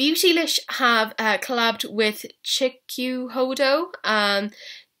 Beautylish have collabed with Chikuhodo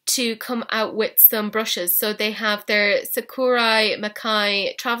to come out with some brushes. So they have their Sakurai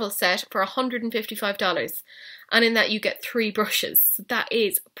Makai travel set for $155. And in that you get 3 brushes. So that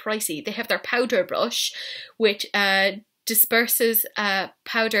is pricey. They have their powder brush, which disperses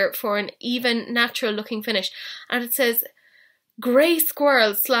powder for an even, natural looking finish. And it says grey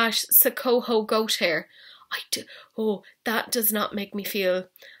squirrel / Sakoho goat hair. That does not make me feel...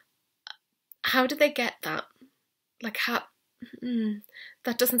 How did they get that? Like, how...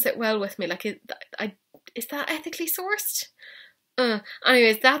 that doesn't sit well with me. Like, is that ethically sourced?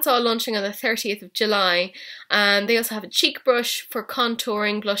 Anyways, that's all launching on the 30th of July. And they also have a cheek brush for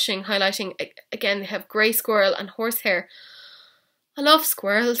contouring, blushing, highlighting. Again, they have grey squirrel and horsehair. I love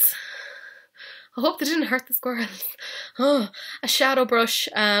squirrels. I hope they didn't hurt the squirrels. A shadow brush,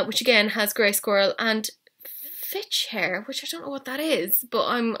 which again has grey squirrel and Fitch hair, which I don't know what that is, but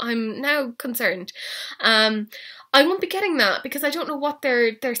I'm now concerned. I won't be getting that because I don't know what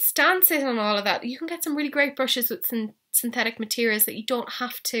their stance is on all of that. You can get some really great brushes with synthetic materials that you don't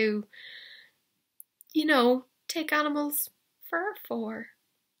have to, you know, take animals' fur for.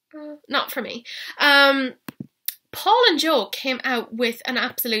 Not for me. Paul and Joe came out with an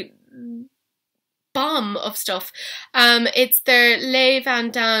absolute bomb of stuff. It's their Le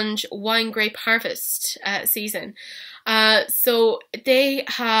Vendange Wine Grape Harvest season. So they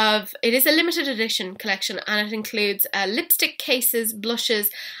have, it is a limited edition collection, and it includes lipstick cases, blushes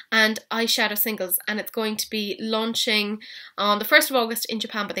and eyeshadow singles, and it's going to be launching on the 1st of August in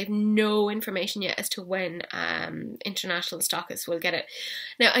Japan, but they've no information yet as to when international stockists will get it.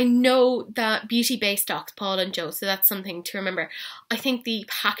 Now, I know that Beauty Bay stocks Paul and Joe, so that's something to remember. I think the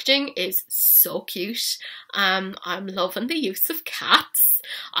packaging is so cute. I'm loving the use of cats.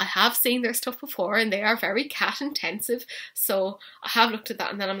 I have seen their stuff before and they are very cat intensive, so I have looked at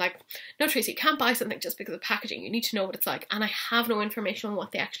that and then I'm like, no Tracy, you can't buy something just because of packaging, you need to know what it's like. And I have no information on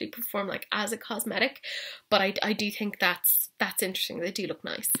what they actually perform like as a cosmetic, but I do think that's interesting. They do look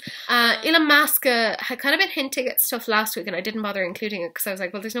nice. Illamasqua had kind of been hinting at stuff last week and I didn't bother including it because I was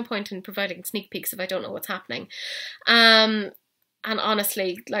like, well, there's no point in providing sneak peeks if I don't know what's happening. And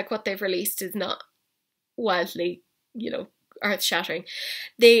honestly, like, what they've released is not wildly, you know, earth-shattering.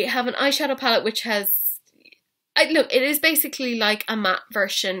 They have an eyeshadow palette which has, look, it is basically like a matte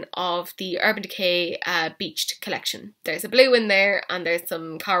version of the Urban Decay Beached collection. There's a blue in there and there's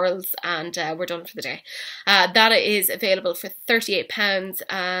some corals, and we're done for the day. That is available for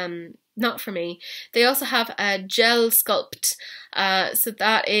 £38. Not for me. They also have a Gel Sculpt, so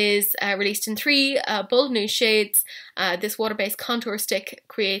that is released in 3 bold new shades. This water-based contour stick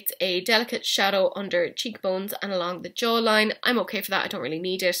creates a delicate shadow under cheekbones and along the jawline. I'm okay for that, I don't really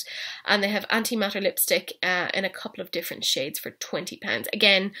need it. And they have antimatter lipstick in a couple of different shades for £20.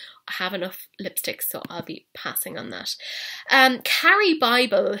 Again, I have enough lipsticks, so I'll be passing on that. Carrie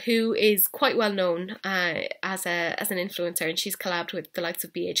Bible, who is quite well known as an influencer, and she's collabed with the likes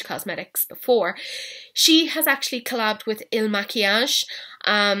of BH Cosmetics before. She has actually collabed with Il Maquillage,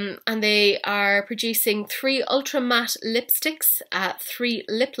 and they are producing 3 ultra matte lipsticks, 3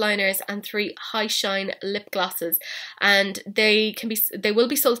 lip liners and 3 high shine lip glosses, and they will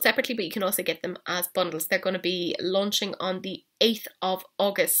be sold separately, but you can also get them as bundles. They're going to be launching on the 8th of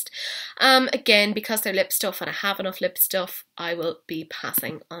August. Again, because they're lip stuff and I have enough lip stuff, I will be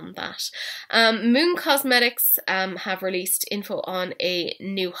passing on that. Moon Cosmetics have released info on a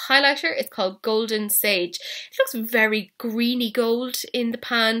new highlighter. It's called Golden Sage. It looks very greeny gold in the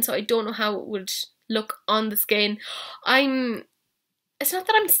pan, so I don't know how it would look on the skin. It's not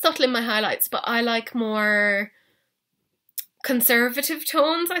that I'm subtle in my highlights, but I like more conservative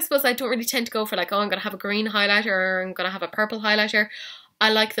tones, I suppose. I don't really tend to go for like, oh, I'm going to have a green highlighter or I'm going to have a purple highlighter. I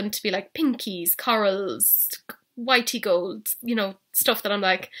like them to be like pinkies, corals, whitey golds, you know, stuff that I'm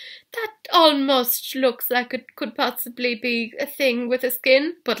like, that almost looks like it could possibly be a thing with the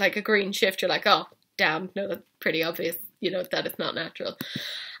skin, but like a green shift, you're like, oh, damn, no, that's pretty obvious, you know, that it's not natural.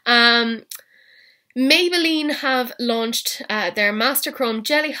 Maybelline have launched their Master Chrome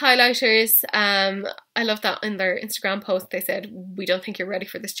Jelly Highlighters. I love that in their Instagram post they said, we don't think you're ready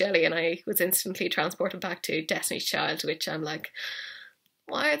for this jelly, and I was instantly transported back to Destiny's Child, which I'm like,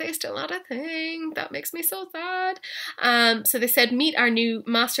 why are they still not a thing? That makes me so sad. So they said, meet our new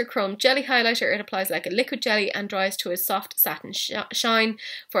Master Chrome Jelly Highlighter. It applies like a liquid jelly and dries to a soft satin shine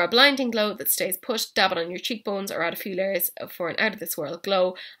for a blinding glow that stays put. Dab it on your cheekbones or add a few layers for an out-of-this-world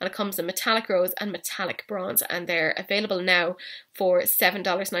glow. And it comes in metallic rose and metallic bronze, and they're available now for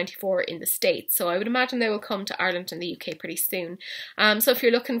 $7.94 in the States. So I would imagine they will come to Ireland and the UK pretty soon. So if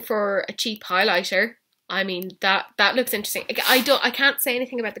you're looking for a cheap highlighter, I mean, that looks interesting. I can't say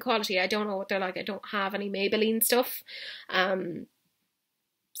anything about the quality. I don't know what they're like. I don't have any Maybelline stuff.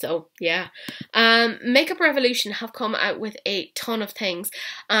 So yeah. Makeup Revolution have come out with a ton of things.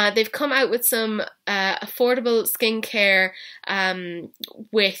 They've come out with some affordable skincare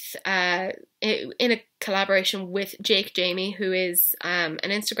with in a collaboration with Jake Jamie, who is an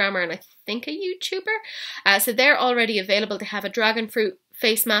Instagrammer and I think a YouTuber. So they're already available. They have a dragon fruit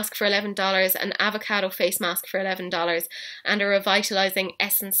face mask for $11, an avocado face mask for $11, and a revitalizing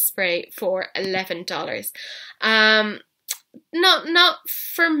essence spray for $11. Not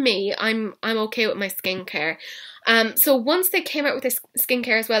for me. I'm okay with my skincare. So once they came out with this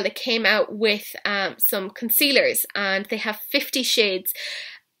skincare as well, they came out with some concealers, and they have 50 shades.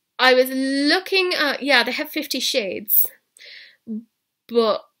 I was looking at, yeah, they have 50 shades,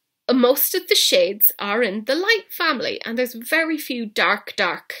 but most of the shades are in the light family, and there's very few dark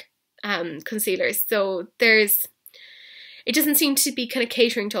concealers. So it doesn't seem to be kind of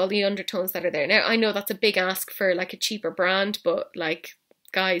catering to all the undertones that are there. Now, I know that's a big ask for like a cheaper brand, but like,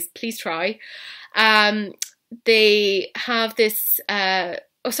 guys, please try. They have this, oh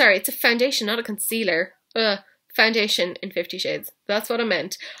sorry, it's a foundation, not a concealer. Foundation in 50 Shades. That's what I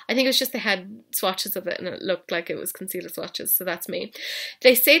meant. I think it was just they had swatches of it and it looked like it was concealer swatches, so that's me.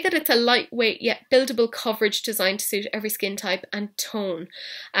 They say that it's a lightweight yet buildable coverage designed to suit every skin type and tone.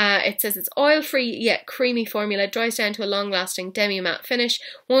 It says it's oil-free yet creamy formula, dries down to a long-lasting demi-matte finish,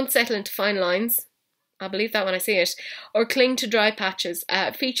 won't settle into fine lines. I'll believe that when I see it, or cling to dry patches.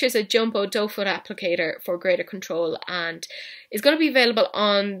 Features a jumbo doe foot applicator for greater control and is going to be available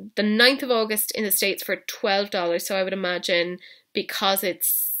on the 9th of August in the States for $12. So I would imagine because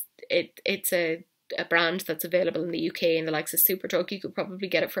it's a brand that's available in the UK in the likes of Superdrug, you could probably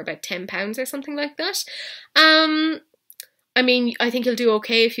get it for about £10 or something like that. I mean, I think you'll do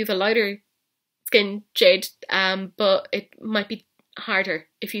okay if you have a lighter skin shade, but it might be harder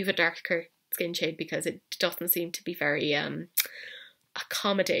if you have a darker skin shade because it doesn't seem to be very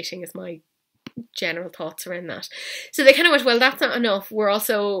accommodating is my general thoughts around that. So they kind of went, well, that's not enough. We're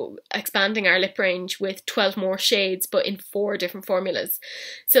also expanding our lip range with 12 more shades, but in 4 different formulas.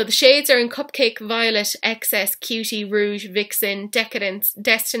 So the shades are in Cupcake, Violet, Excess, Cutie, Rouge, Vixen, Decadence,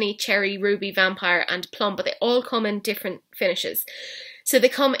 Destiny, Cherry, Ruby, Vampire and Plum, but they all come in different finishes. So they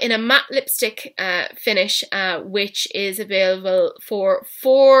come in a matte lipstick finish, which is available for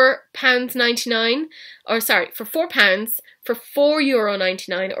 £4.99, or sorry, for £4, for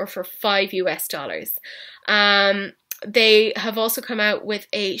 €4.99, or for $5 US. They have also come out with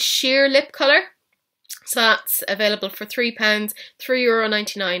a sheer lip colour. So that's available for £3,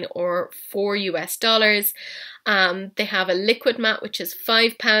 €3.99 or $4 US. They have a liquid matte which is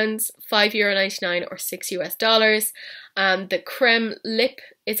 £5, €5.99 or $6 US. The creme lip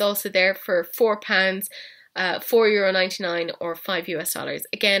is also there for £4, €4.99 or $5 US.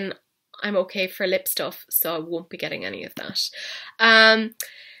 Again, I'm okay for lip stuff, so I won't be getting any of that.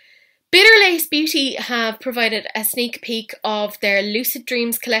 Bitter Lace Beauty have provided a sneak peek of their Lucid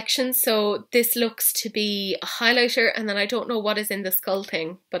Dreams collection. So this looks to be a highlighter, and then I don't know what is in the skull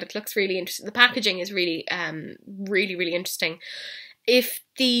thing, but it looks really interesting. The packaging is really, really interesting. If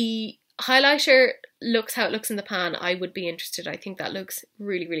the highlighter looks how it looks in the pan, I would be interested. I think that looks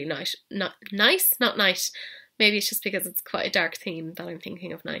really nice. Not nice. Maybe it's just because it's quite a dark theme that I'm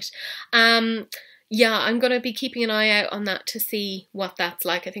thinking of night. Yeah, I'm going to be keeping an eye out on that to see what that's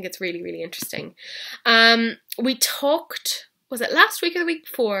like. I think it's really interesting. We talked, was it last week or the week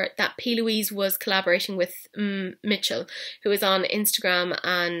before, that P. Louise was collaborating with Mitchell, who is on Instagram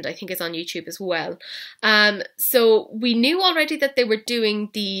and I think is on YouTube as well. So we knew already that they were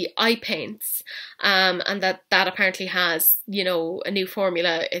doing the eye paints, and that apparently has, you know, a new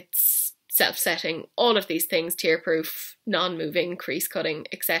formula. It's self-setting, all of these things, tear-proof, non-moving, crease cutting,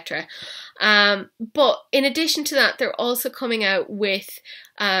 etc. But in addition to that, they're also coming out with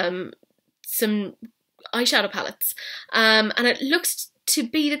some eyeshadow palettes, and it looks to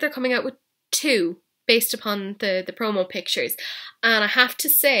be that they're coming out with 2 based upon the promo pictures, and I have to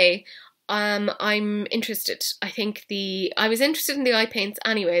say I'm interested. I was interested in the eye paints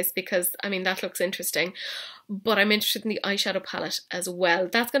anyways because, I mean, that looks interesting, but I'm interested in the eyeshadow palette as well.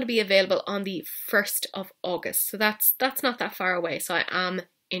 That's going to be available on the 1st of August, so that's not that far away, so I am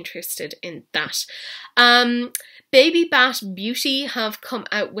interested in that. Baby Bat Beauty have come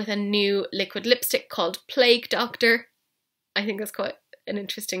out with a new liquid lipstick called Plague Doctor. I think that's quite an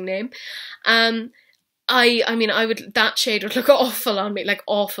interesting name. I mean, that shade would look awful on me, like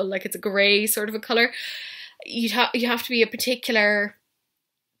awful, like it's a grey sort of a colour. You have to be a particular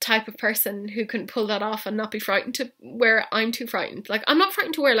type of person who can pull that off and not be frightened to wear. I'm too frightened. Like, I'm not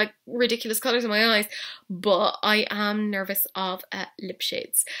frightened to wear like ridiculous colours in my eyes, but I am nervous of lip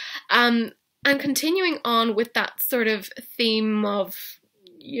shades. And continuing on with that sort of theme of,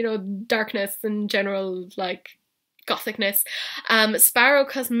 you know, darkness and general like gothicness, Sparrow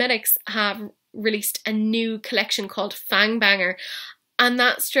Cosmetics have released a new collection called Fang Banger, and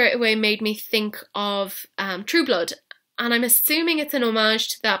that straight away made me think of True Blood, and I'm assuming it's an homage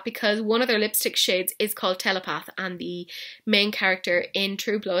to that because one of their lipstick shades is called Telepath, and the main character in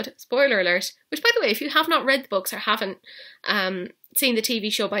True Blood, spoiler alert, which by the way, if you have not read the books or haven't seen the TV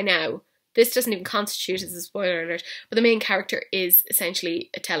show by now, this doesn't even constitute as a spoiler alert, but the main character is essentially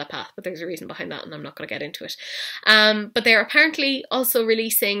a telepath, but there's a reason behind that and I'm not going to get into it. But they're apparently also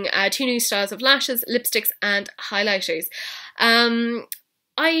releasing 2 new styles of lashes, lipsticks and highlighters.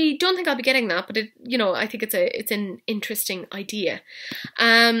 I don't think I'll be getting that, but I think it's an interesting idea.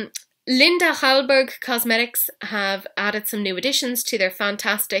 Linda Hallberg Cosmetics have added some new additions to their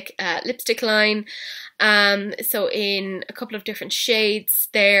fantastic lipstick line. So in a couple of different shades,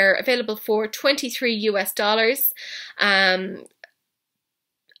 they're available for $23 US.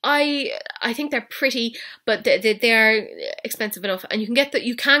 I think they're pretty, but they are expensive enough, and you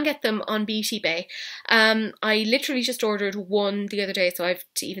can get them on Beauty Bay. I literally just ordered one the other day, so I have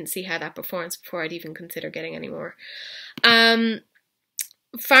to even see how that performs before I'd even consider getting any more.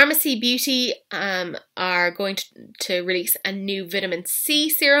 Pharmacy Beauty are going to release a new vitamin C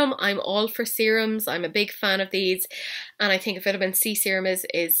serum. I'm all for serums. I'm a big fan of these, and I think a vitamin C serum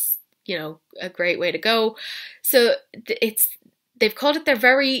is you know, a great way to go. So they've called it their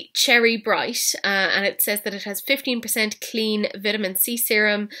Very Cherry Bright, and it says that it has 15% clean vitamin C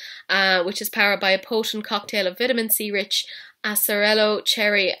serum, which is powered by a potent cocktail of vitamin C rich acerola,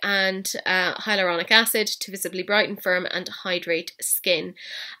 cherry and hyaluronic acid to visibly brighten, firm and hydrate skin.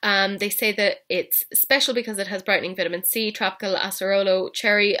 They say that it's special because it has brightening vitamin C, tropical acerola,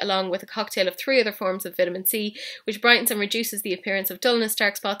 cherry, along with a cocktail of 3 other forms of vitamin C, which brightens and reduces the appearance of dullness,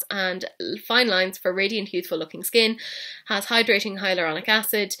 dark spots and fine lines for radiant, youthful looking skin. Has hydrating hyaluronic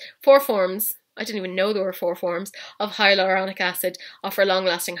acid, 4 forms. I didn't even know there were 4 forms of hyaluronic acid, offer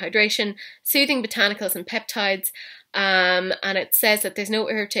long-lasting hydration, soothing botanicals and peptides, and it says that there's no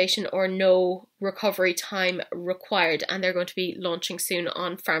irritation or no recovery time required, and they're going to be launching soon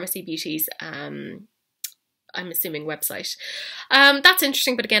on Pharmacy Beauty's I'm assuming website. That's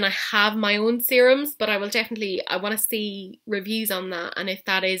interesting, but again, I have my own serums, but I want to see reviews on that, and if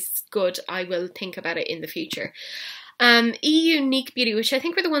that is good, I will think about it in the future. Unique Beauty, which I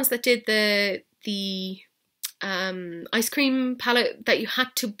think were the ones that did the ice cream palette that you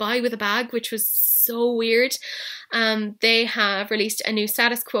had to buy with a bag, which was so weird. They have released a new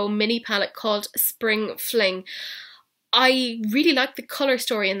Status Quo mini palette called Spring Fling. I really like the colour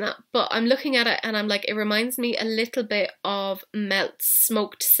story in that, but I'm looking at it and I'm like, it reminds me a little bit of Melt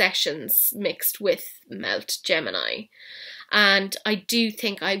Smoked Sessions mixed with Melt Gemini. And I do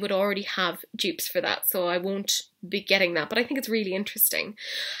think I would already have dupes for that, so I won't be getting that, but I think it's really interesting.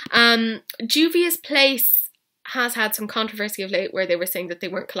 Juvia's Place has had some controversy of late where they were saying that they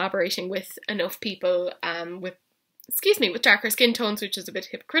weren't collaborating with enough people with darker skin tones, which is a bit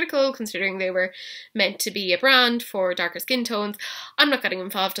hypocritical considering they were meant to be a brand for darker skin tones. I'm not getting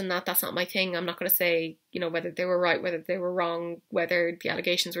involved in that. That's not my thing. I'm not going to say, you know, whether they were right, whether they were wrong, whether the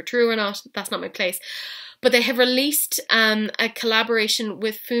allegations were true or not. That's not my place. But they have released a collaboration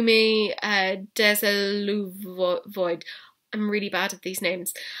with Fumi Deseluvoid. I'm really bad at these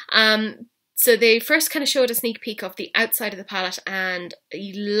names. So they first kind of showed a sneak peek of the outside of the palette, and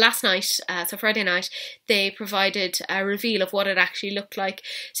last night, so Friday night, they provided a reveal of what it actually looked like.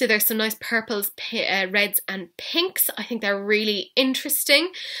 So there's some nice purples, reds and pinks. I think they're really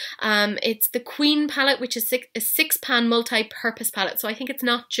interesting. It's the Queen palette, which is a 6-pan multi-purpose palette. So I think it's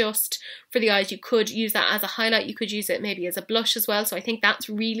not just for the eyes. You could use that as a highlight. You could use it maybe as a blush as well. So I think that's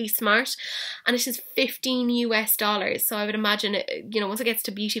really smart. And it is $15 US. So I would imagine, you know, once it gets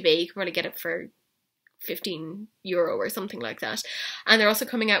to Beauty Bay, you could probably get it for €15 or something like that. And they're also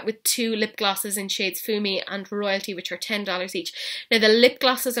coming out with 2 lip glosses in shades Fumi and Royalty, which are $10 each. Now the lip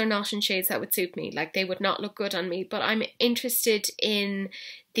glosses are not in shades that would suit me, like they would not look good on me, but I'm interested in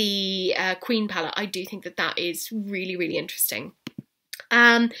the Queen palette. I do think that that is really, really interesting.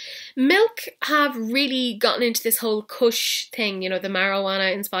 Milk have really gotten into this whole Kush thing, you know, the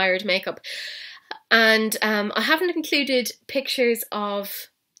marijuana inspired makeup, and I haven't included pictures of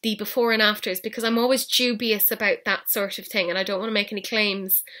the before and afters because I'm always dubious about that sort of thing, and I don't want to make any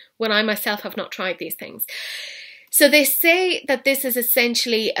claims when I myself have not tried these things. So they say that this is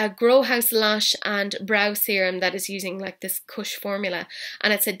essentially a Grow House lash and brow serum that is using like this Kush formula,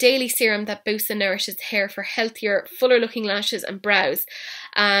 and it's a daily serum that boosts and nourishes hair for healthier, fuller looking lashes and brows.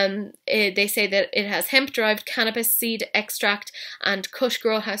 They say that it has hemp-derived cannabis seed extract and Kush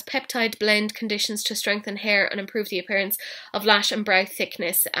Grow House peptide blend conditions to strengthen hair and improve the appearance of lash and brow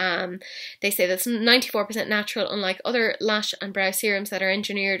thickness. They say that's 94% natural, unlike other lash and brow serums that are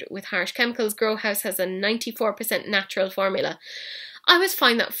engineered with harsh chemicals. Grow House has a 94% natural formula. I always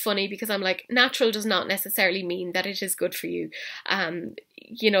find that funny because I'm like, natural does not necessarily mean that it is good for you.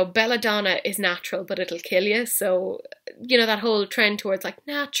 You know, belladonna is natural, but it'll kill you. So, you know, that whole trend towards like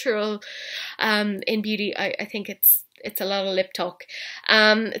natural in beauty, I think it's a lot of lip talk.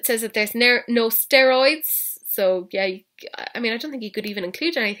 It says that there's no steroids. So yeah, I mean, I don't think you could even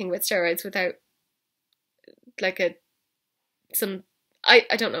include anything with steroids without like I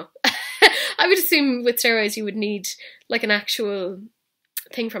don't know. I would assume with steroids you would need like an actual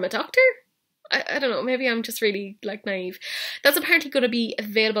thing from a doctor. I don't know, maybe I'm just really like naive. That's apparently going to be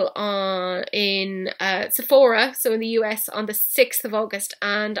available in Sephora, so in the US, on the 6th of August,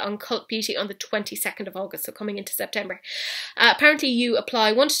 and on Cult Beauty on the 22nd of August, so coming into September. Apparently you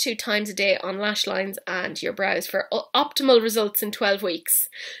apply 1 to 2 times a day on lash lines and your brows for optimal results in 12 weeks.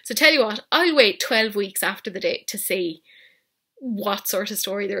 So tell you what, I'll wait 12 weeks after the date to see what sort of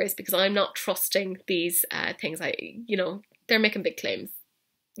story there is, because I'm not trusting these things. They're making big claims.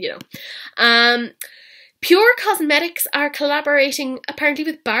 Pure Cosmetics are collaborating apparently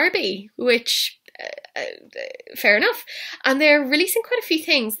with Barbie, which fair enough, and they're releasing quite a few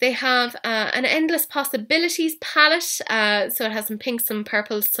things. They have an Endless Possibilities palette, so it has some pinks, some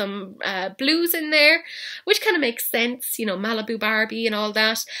purples, some blues in there, which kind of makes sense, Malibu Barbie and all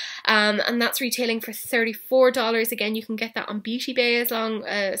that, and that's retailing for $34. Again, you can get that on Beauty Bay as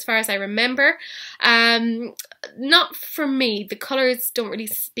far as I remember. Not for me, the colours don't really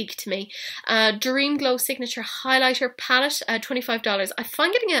speak to me. Dream Glow Signature Highlighter Palette, $25. I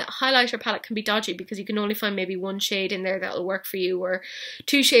find getting a highlighter palette can be dodgy because you can only find maybe one shade in there that'll work for you, or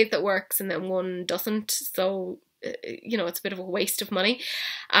 2 shades that works and then one doesn't, so it's a bit of a waste of money.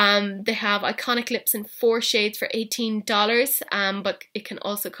 They have Iconic Lips in 4 shades for $18, but it can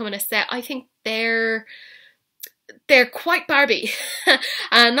also come in a set. I think they're quite Barbie.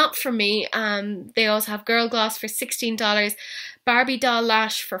 Not for me. They also have Girl Gloss for $16, Barbie Doll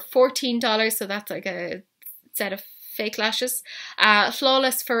Lash for $14, so that's like a set of fake lashes.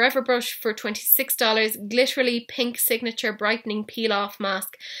 Flawless Forever Brush for $26, Glitterly Pink Signature Brightening Peel Off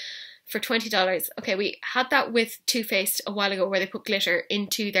Mask for $20. Okay, we had that with Too Faced a while ago where they put glitter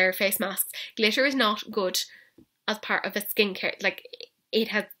into their face masks. Glitter is not good as part of a skincare. Like,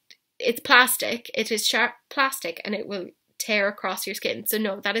 it's plastic, it is sharp plastic, and it will tear across your skin. So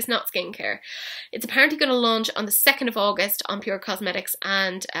no, that is not skincare. It's apparently going to launch on the 2nd of August on Pure Cosmetics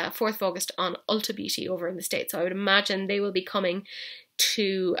and 4th of August on Ulta Beauty over in the States. So I would imagine they will be coming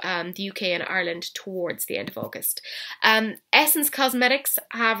to the UK and Ireland towards the end of August. Essence Cosmetics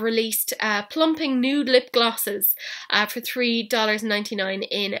have released plumping nude lip glosses for $3.99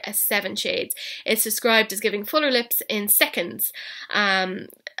 in 7 shades. It's described as giving fuller lips in seconds.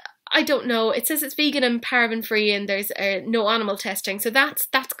 I don't know. It says it's vegan and paraben free, and there's no animal testing, so that's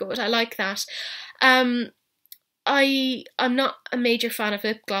good. I like that. I'm not a major fan of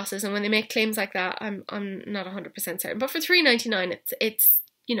lip glosses, and when they make claims like that, I'm not 100% certain. But for $3.99, it's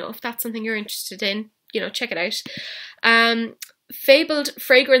if that's something you're interested in, check it out. Fabled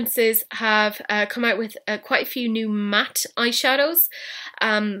Fragrances have come out with quite a few new matte eyeshadows.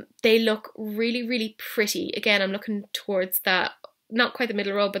 They look really, really pretty. Again, I'm looking towards that, not quite the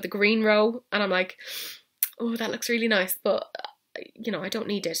middle row, but the green row, and I'm like, oh, that looks really nice, but I don't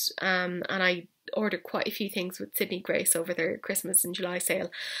need it. And I ordered quite a few things with Sydney Grace over their Christmas and July sale.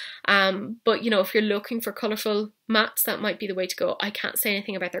 But if you're looking for colourful mattes, that might be the way to go. I can't say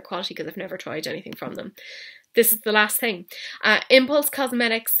anything about their quality because I've never tried anything from them. This is the last thing. Impulse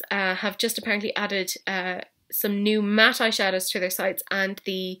Cosmetics have just apparently added some new matte eyeshadows to their sites, and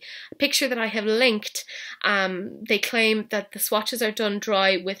the picture that I have linked, they claim that the swatches are done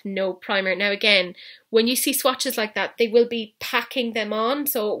dry with no primer. Now again, when you see swatches like that, they will be packing them on,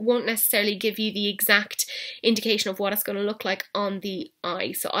 so it won't necessarily give you the exact indication of what it's going to look like on the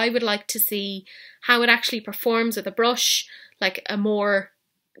eye. So I would like to see how it actually performs with a brush, like a more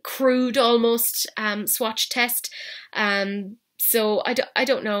crude almost swatch test. So I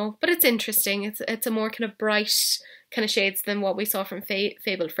don't know, but it's interesting. It's a more kind of bright kind of shades than what we saw from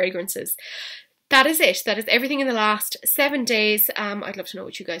Fabled Fragrances. That is it. That is everything in the last 7 days. I'd love to know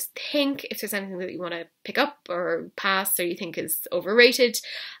what you guys think. If there's anything that you want to pick up or pass or you think is overrated,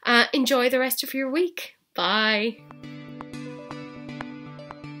 enjoy the rest of your week. Bye.